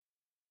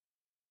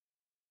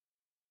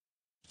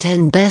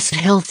10 best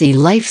healthy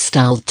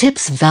lifestyle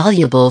tips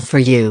valuable for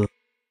you.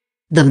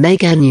 The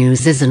Mega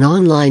News is an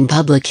online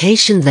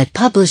publication that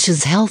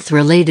publishes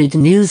health-related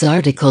news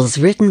articles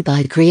written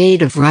by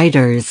creative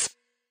writers.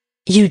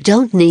 You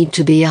don't need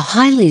to be a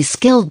highly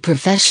skilled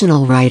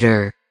professional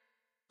writer.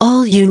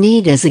 All you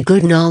need is a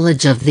good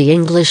knowledge of the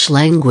English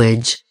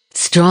language,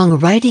 strong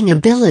writing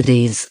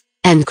abilities,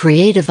 and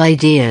creative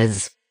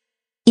ideas.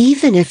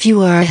 Even if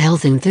you are a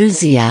health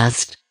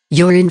enthusiast,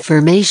 your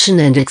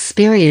information and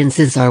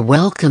experiences are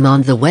welcome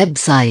on the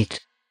website.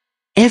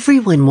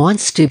 Everyone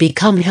wants to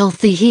become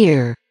healthy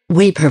here.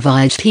 We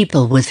provide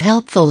people with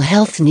helpful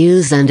health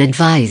news and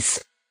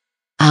advice.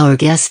 Our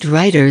guest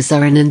writers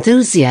are an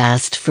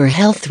enthusiast for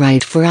health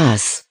right for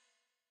us.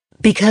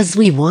 Because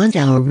we want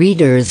our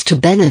readers to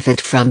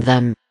benefit from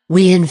them,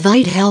 we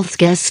invite health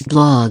guest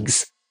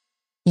blogs.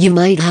 You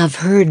might have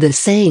heard the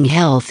saying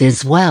health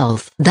is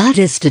wealth. That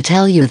is to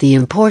tell you the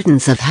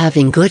importance of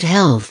having good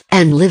health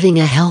and living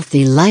a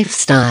healthy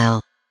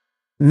lifestyle.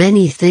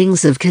 Many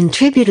things have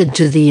contributed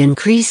to the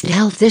increased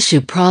health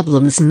issue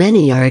problems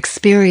many are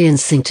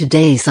experiencing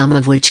today, some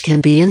of which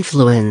can be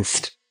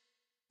influenced.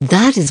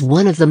 That is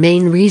one of the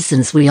main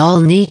reasons we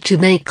all need to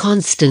make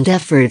constant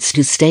efforts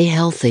to stay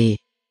healthy.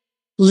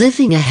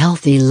 Living a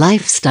healthy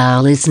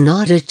lifestyle is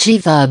not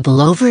achievable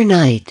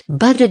overnight,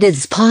 but it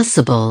is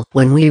possible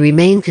when we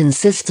remain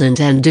consistent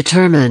and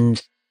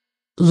determined.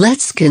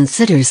 Let's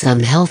consider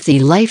some healthy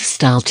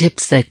lifestyle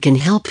tips that can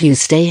help you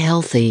stay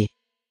healthy.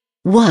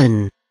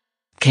 1.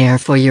 Care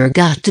for your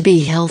gut to be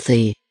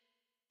healthy.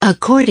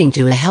 According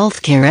to a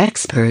healthcare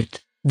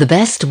expert, the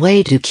best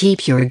way to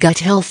keep your gut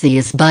healthy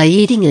is by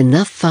eating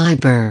enough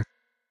fiber.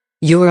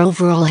 Your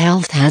overall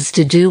health has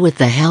to do with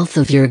the health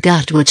of your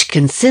gut, which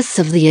consists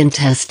of the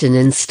intestine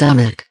and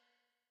stomach.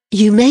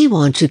 You may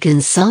want to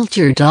consult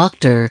your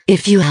doctor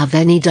if you have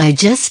any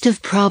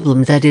digestive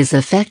problem that is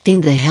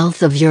affecting the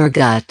health of your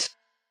gut.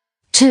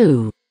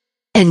 2.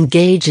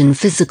 Engage in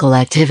physical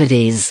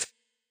activities.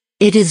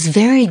 It is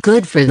very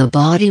good for the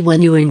body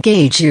when you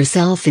engage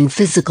yourself in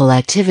physical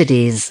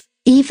activities,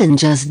 even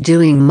just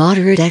doing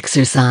moderate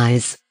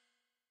exercise.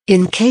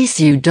 In case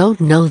you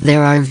don't know,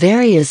 there are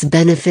various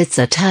benefits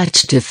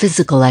attached to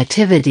physical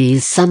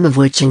activities, some of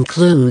which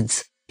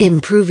includes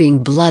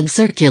improving blood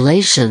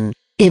circulation,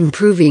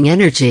 improving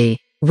energy,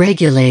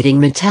 regulating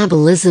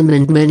metabolism,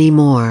 and many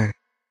more.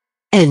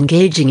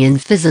 Engaging in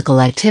physical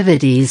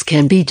activities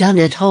can be done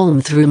at home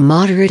through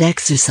moderate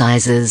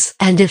exercises,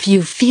 and if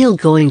you feel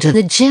going to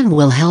the gym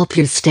will help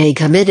you stay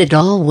committed,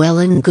 all well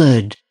and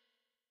good.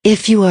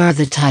 If you are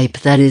the type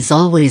that is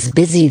always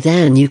busy,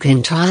 then you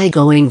can try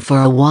going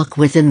for a walk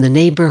within the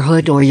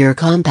neighborhood or your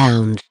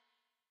compound.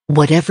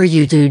 Whatever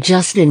you do,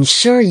 just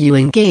ensure you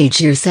engage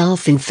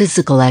yourself in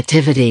physical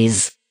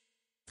activities.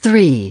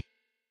 3.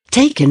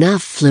 Take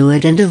enough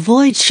fluid and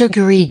avoid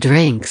sugary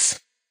drinks.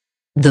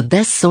 The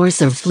best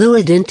source of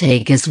fluid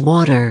intake is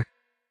water.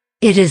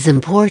 It is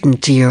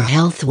important to your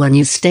health when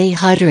you stay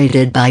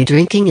hydrated by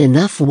drinking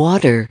enough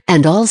water,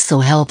 and also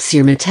helps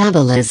your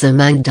metabolism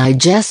and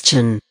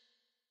digestion.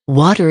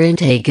 Water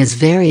intake is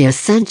very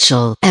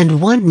essential, and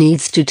one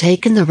needs to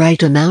take in the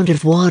right amount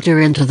of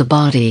water into the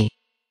body.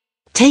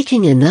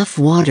 Taking enough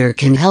water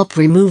can help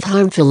remove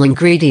harmful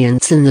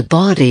ingredients in the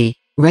body,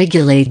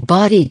 regulate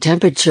body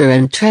temperature,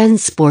 and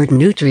transport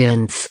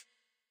nutrients.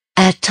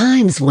 At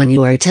times when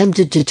you are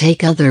tempted to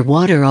take other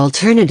water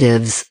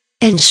alternatives,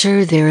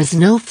 ensure there is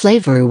no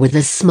flavor with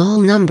a small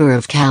number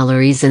of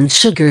calories and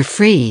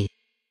sugar-free.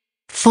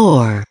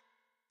 4.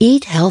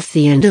 Eat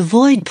healthy and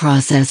avoid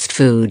processed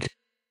food.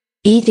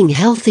 Eating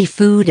healthy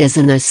food is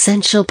an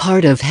essential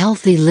part of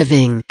healthy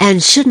living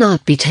and should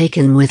not be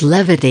taken with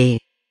levity.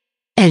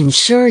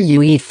 Ensure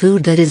you eat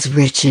food that is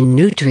rich in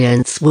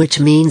nutrients, which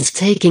means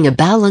taking a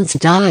balanced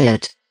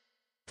diet.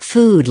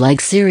 Food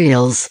like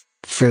cereals,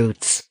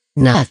 fruits,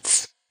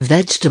 nuts,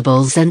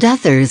 vegetables, and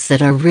others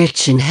that are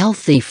rich in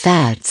healthy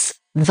fats,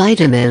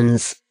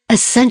 vitamins,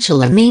 essential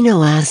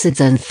amino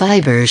acids, and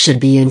fiber should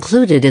be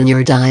included in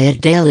your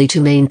diet daily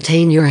to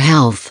maintain your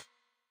health.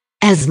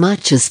 As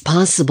much as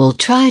possible,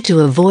 try to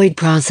avoid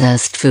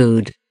processed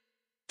food.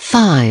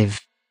 5.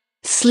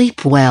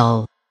 Sleep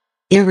well.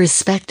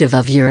 Irrespective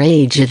of your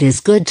age, it is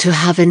good to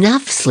have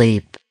enough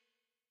sleep.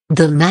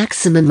 The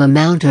maximum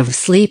amount of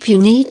sleep you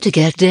need to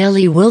get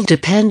daily will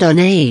depend on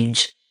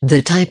age,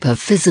 the type of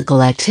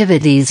physical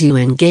activities you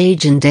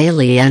engage in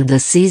daily, and the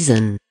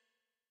season.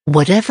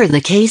 Whatever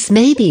the case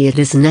may be, it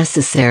is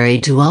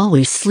necessary to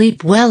always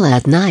sleep well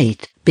at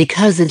night,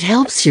 because it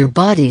helps your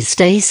body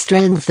stay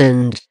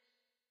strengthened.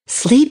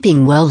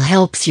 Sleeping well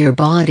helps your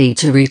body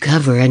to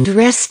recover and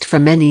rest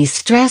from any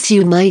stress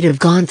you might have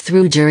gone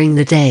through during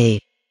the day.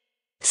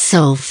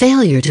 So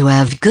failure to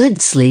have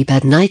good sleep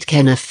at night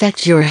can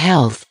affect your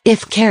health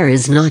if care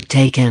is not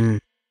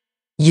taken.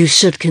 You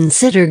should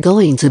consider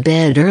going to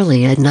bed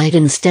early at night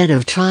instead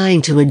of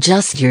trying to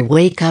adjust your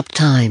wake-up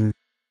time.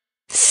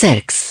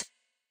 6.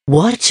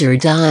 Watch your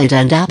diet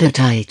and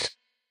appetite.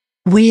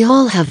 We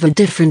all have a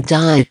different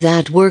diet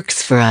that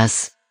works for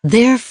us.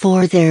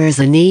 Therefore, there is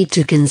a need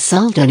to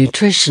consult a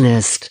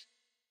nutritionist.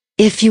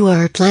 If you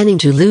are planning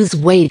to lose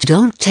weight,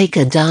 don't take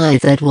a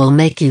diet that will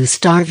make you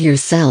starve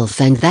yourself,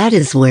 and that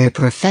is where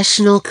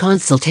professional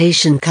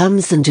consultation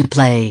comes into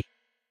play.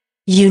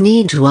 You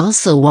need to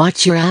also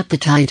watch your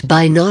appetite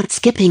by not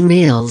skipping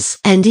meals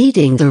and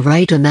eating the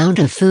right amount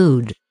of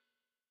food.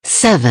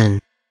 7.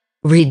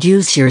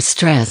 Reduce your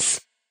stress.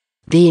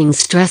 Being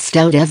stressed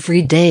out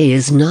every day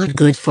is not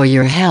good for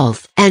your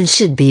health and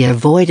should be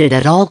avoided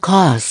at all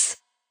costs.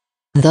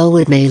 Though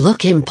it may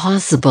look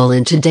impossible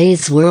in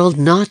today's world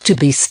not to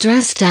be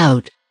stressed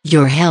out,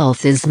 your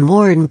health is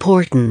more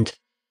important.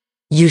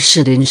 You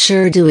should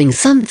ensure doing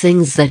some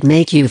things that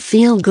make you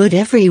feel good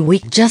every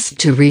week just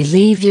to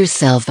relieve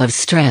yourself of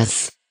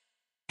stress.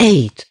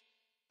 8.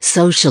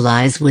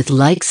 Socialize with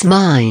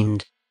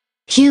like-minded.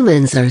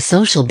 Humans are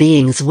social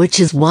beings, which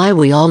is why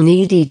we all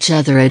need each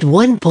other at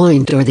one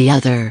point or the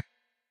other.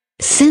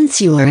 Since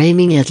you are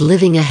aiming at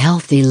living a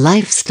healthy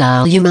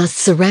lifestyle, you must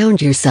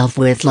surround yourself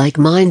with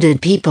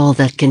like-minded people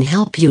that can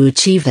help you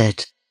achieve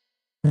it.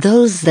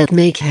 Those that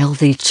make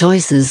healthy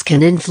choices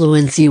can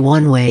influence you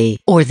one way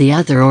or the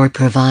other or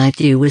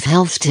provide you with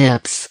health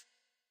tips.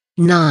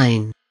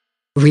 9.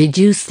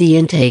 Reduce the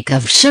intake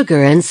of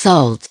sugar and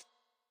salt.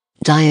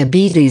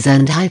 Diabetes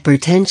and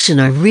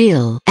hypertension are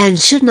real and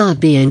should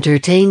not be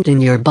entertained in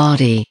your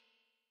body.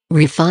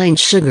 Refined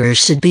sugar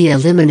should be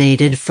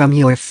eliminated from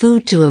your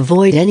food to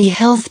avoid any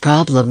health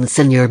problems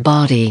in your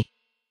body.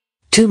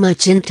 Too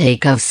much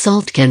intake of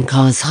salt can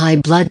cause high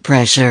blood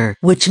pressure,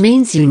 which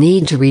means you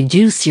need to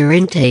reduce your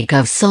intake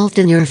of salt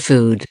in your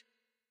food.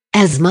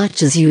 As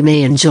much as you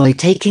may enjoy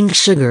taking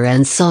sugar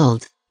and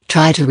salt,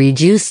 try to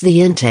reduce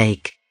the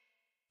intake.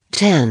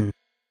 10.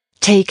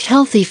 Take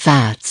healthy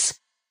fats.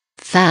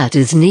 Fat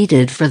is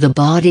needed for the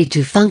body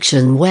to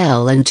function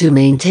well and to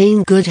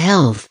maintain good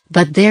health,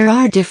 but there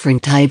are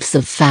different types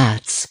of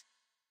fats.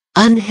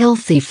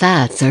 Unhealthy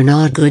fats are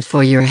not good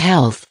for your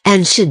health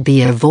and should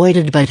be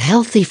avoided, but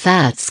healthy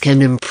fats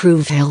can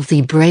improve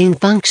healthy brain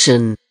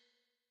function.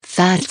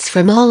 Fats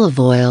from olive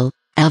oil,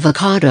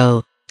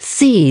 avocado,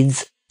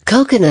 seeds,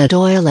 coconut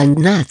oil and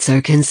nuts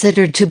are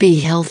considered to be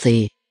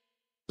healthy.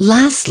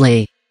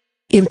 Lastly,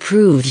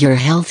 improve your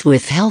health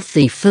with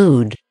healthy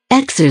food,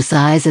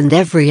 exercise and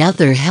every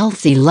other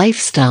healthy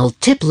lifestyle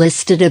tip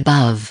listed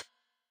above.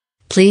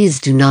 Please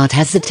do not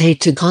hesitate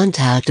to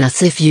contact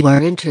us if you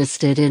are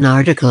interested in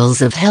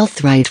articles of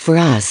health right for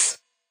us.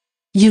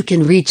 You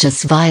can reach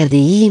us via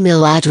the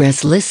email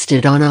address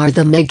listed on our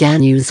The Mega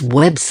News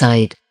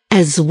website,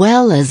 as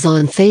well as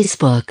on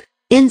Facebook,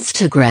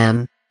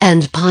 Instagram,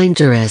 and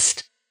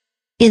Pinterest.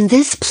 In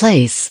this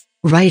place,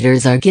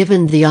 writers are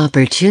given the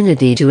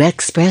opportunity to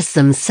express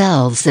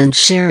themselves and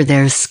share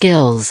their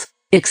skills,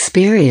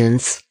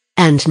 experience,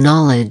 and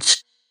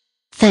knowledge.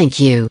 Thank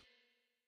you.